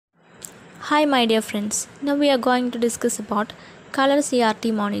Hi my dear friends, now we are going to discuss about color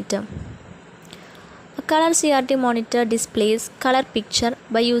CRT monitor. A color CRT monitor displays color picture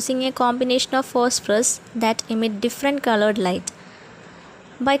by using a combination of phosphors that emit different colored light.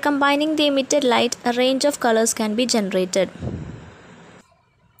 By combining the emitted light, a range of colors can be generated.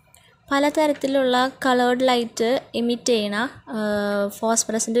 പലതരത്തിലുള്ള coloured light emit ചെയ്യുന്ന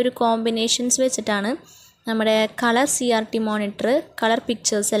ഫോസ്ഫറസിൻ്റെ ഒരു combinations വെച്ചിട്ടാണ് നമ്മുടെ colour CRT monitor colour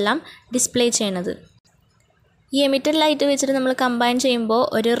pictures എല്ലാം display ചെയ്യുന്നത്. ഈ emitted light വെച്ചിട്ട് നമ്മൾ കമ്പൈൻ ചെയ്യുമ്പോൾ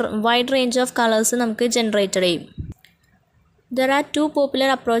ഒരു വൈഡ് റേഞ്ച് ഓഫ് കളേഴ്സ് നമുക്ക് ജനറേറ്റ് ചെയ്യും. There are two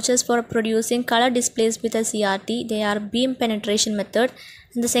popular approaches for producing color displays with a CRT. They are beam penetration method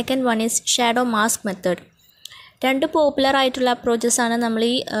and the second one is shadow mask method. രണ്ട് popular ആയിട്ടുള്ള approaches ആണ് നമ്മൾ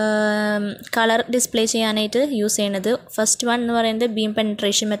ഈ colour display ചെയ്യാനായിട്ട് use ചെയ്യുന്നത്. First one എന്ന് പറയുന്നത് beam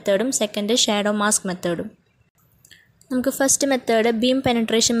penetration മെത്തേഡും second shadow mask മെത്തേഡും. നമുക്ക് first method beam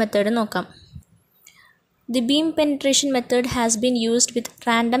penetration method നോക്കാം. The beam penetration method has been used with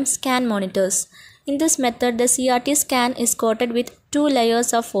random scan monitors. In this method, the CRT scan is coated with two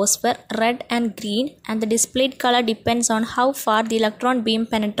layers of phosphor, red and green, and the displayed color depends on how far the electron beam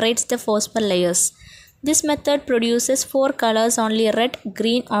penetrates the phosphor layers. This method produces four colors only: red,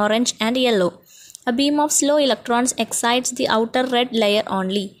 green, orange, and yellow. A beam of slow electrons excites the outer red layer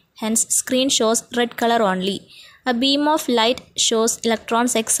only, hence screen shows red color only. A beam of light shows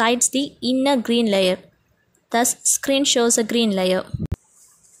electrons excites the inner green layer. Thus, screen shows a green layer.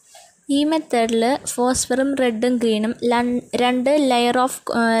 ഈ മെത്തേഡിൽ ഫോസ്ഫറും റെഡും ഗ്രീനും രണ്ട്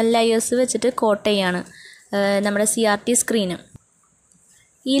layers വെച്ചിട്ട് coat ചെയ്യാണ് നമ്മുടെ CRT screen.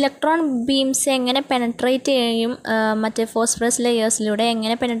 ഈ electron beams എങ്ങനെ പെനട്രേറ്റ് ചെയ്യും, മറ്റേ ഫോസ്ഫറസ് ലെയേഴ്സിലൂടെ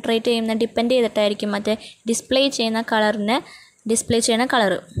എങ്ങനെ പെനട്രേറ്റ് ചെയ്യുന്ന ഡിപ്പെൻഡ് ചെയ്തിട്ടായിരിക്കും മറ്റേ ഡിസ്പ്ലേ ചെയ്യുന്ന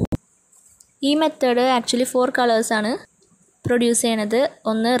കളറ്. ഈ മെത്തേഡ് ആക്ച്വലി 4 കളേഴ്സാണ് പ്രൊഡ്യൂസ് ചെയ്യണത്.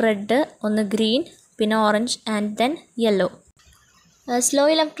 ഒന്ന് റെഡ്, ഒന്ന് ഗ്രീൻ, പിന്നെ orange and then yellow. Slow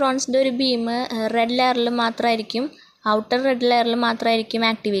ഇലക്ട്രോൺസിൻ്റെ ഒരു ബീം റെഡ് ലെയറിൽ മാത്രമായിരിക്കും, ഔട്ടർ റെഡ് ലെയറിൽ മാത്രമായിരിക്കും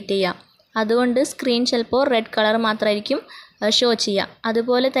ആക്ടിവേറ്റ് ചെയ്യുക. അതുകൊണ്ട് സ്ക്രീൻ ചിലപ്പോൾ റെഡ് കളർ മാത്രമായിരിക്കും ഷോ ചെയ്യുക.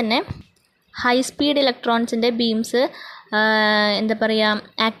 അതുപോലെ തന്നെ ഹൈ സ്പീഡ് ഇലക്ട്രോൺസിൻ്റെ ബീംസ്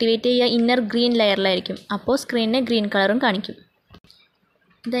ആക്ടിവേറ്റ് ചെയ്യുക ഇന്നർ ഗ്രീൻ ലെയറിലായിരിക്കും. അപ്പോൾ സ്ക്രീനിന് ഗ്രീൻ കളറും കാണിക്കും.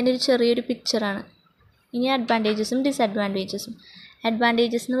 ഇതെൻ്റെ ഒരു ചെറിയൊരു പിക്ചറാണ്. ഇനി അഡ്വാൻറ്റേജസും ഡിസഡ്വാൻറ്റേജസും.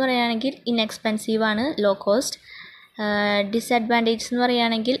 അഡ്വാൻറ്റേജസ് എന്ന് പറയുകയാണെങ്കിൽ ഇൻഎക്സ്പെൻസീവ് ആണ്, ലോ കോസ്റ്റ്. ഡിസഡ്വാൻറ്റേജസ് എന്ന്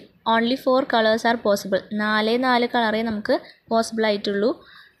പറയുകയാണെങ്കിൽ ഓൺലി 4 കളേഴ്സ് ആർ പോസിബിൾ. 4 കളറേ നമുക്ക് പോസിബിൾ ആയിട്ടുള്ളൂ.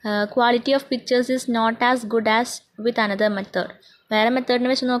 Quality of pictures is not as good as with another method. വേറെ മെത്തേഡിനെ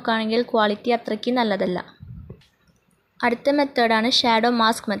വെച്ച് നോക്കുകയാണെങ്കിൽ ക്വാളിറ്റി അത്രയ്ക്ക് നല്ലതല്ല. അടുത്ത മെത്തേഡാണ് shadow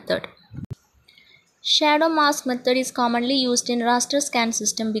mask method. Shadow mask method is commonly used in raster scan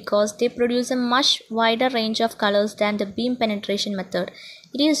system because they produce a much wider range of colors than the beam penetration method.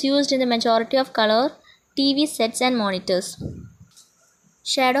 It is used in the majority of color TV sets and monitors.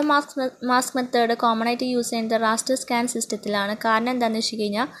 Shadow mask method common ആയിട്ട് use ചെയ്യുന്നത് raster scan സിസ്റ്റത്തിലാണ്. കാരണം എന്താണെന്ന് വെച്ച്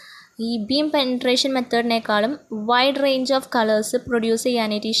കഴിഞ്ഞാൽ ഈ beam penetration മെത്തേഡിനേക്കാളും wide range of colours produce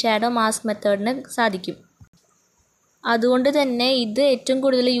ചെയ്യാനായിട്ട് ഈ shadow mask മെത്തേഡിന് സാധിക്കും. അതുകൊണ്ട് തന്നെ ഇത് ഏറ്റവും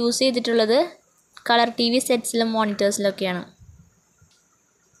കൂടുതൽ യൂസ് ചെയ്തിട്ടുള്ളത് കളർ TV സെറ്റ്സിലും മോണിറ്റേഴ്സിലൊക്കെയാണ്.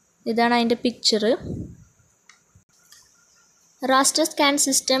 ഇതാണ് അതിൻ്റെ picture. Raster scan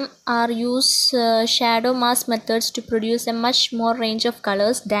system are use shadow mask methods to produce a much more range of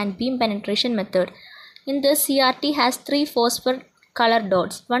colors than beam penetration method. In this, CRT has 3 phosphor color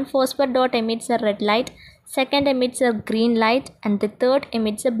dots. One phosphor dot emits a red light, second emits a green light, and the third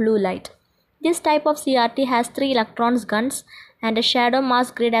emits a blue light. This type of CRT has 3 electrons guns and a shadow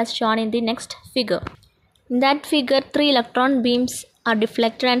mask grid as shown in the next figure. In that figure, 3 electron beams are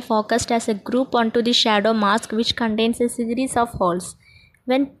deflected and focused as a group onto the shadow mask, which contains a series of holes.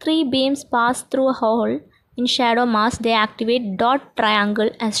 When 3 beams pass through a hole in shadow mask, they activate dot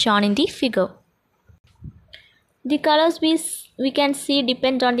triangle as shown in the figure. The colors we can see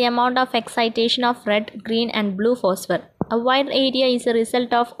depend on the amount of excitation of red, green and blue phosphor. A wide area is a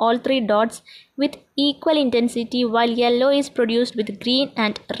result of all 3 dots with equal intensity, while yellow is produced with green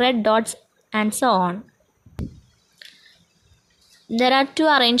and red dots and so on. There are 2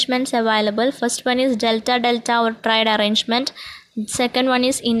 arrangements available. First one is delta-delta or triad arrangement. Second one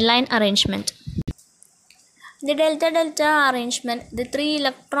is inline arrangement. The delta-delta arrangement, the 3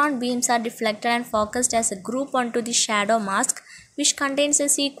 electron beams are deflected and focused as a group onto the shadow mask, which contains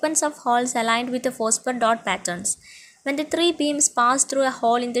a sequence of holes aligned with the phosphor dot patterns. When the 3 beams pass through a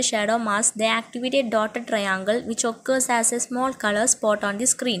hole in the shadow mask, they activate a dotted triangle which occurs as a small color spot on the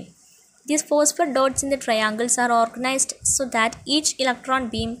screen. These phosphor dots in the triangles are organized so that each electron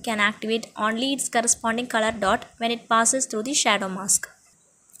beam can activate only its corresponding color dot when it passes through the shadow mask.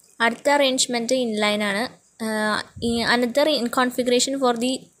 അടുത്ത arrangement inline ആണ്. Another configuration for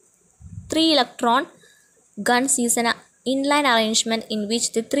the 3 electron guns is an inline arrangement in which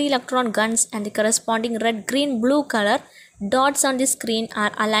the 3 electron guns and the corresponding red, green, blue color dots on the screen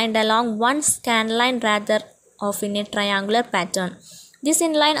are aligned along one scan line rather of in a triangular pattern. This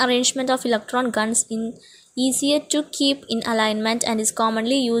inline arrangement of electron guns is easier to keep in alignment and is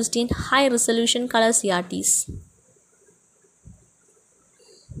commonly used in high resolution color CRTs.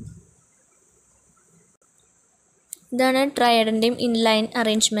 ഇതാണ് ട്രയഡിൻ്റെയും inline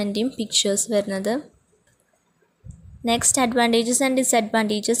അറേഞ്ച്മെൻറ്റെയും pictures വരുന്നത്. Next advantages and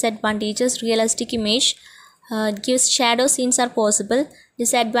disadvantages. Advantages realistic image, it gives shadow scenes R possible.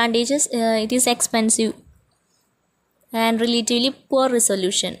 Disadvantages it is expensive and relatively poor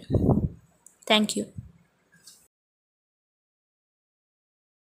resolution. Thank you.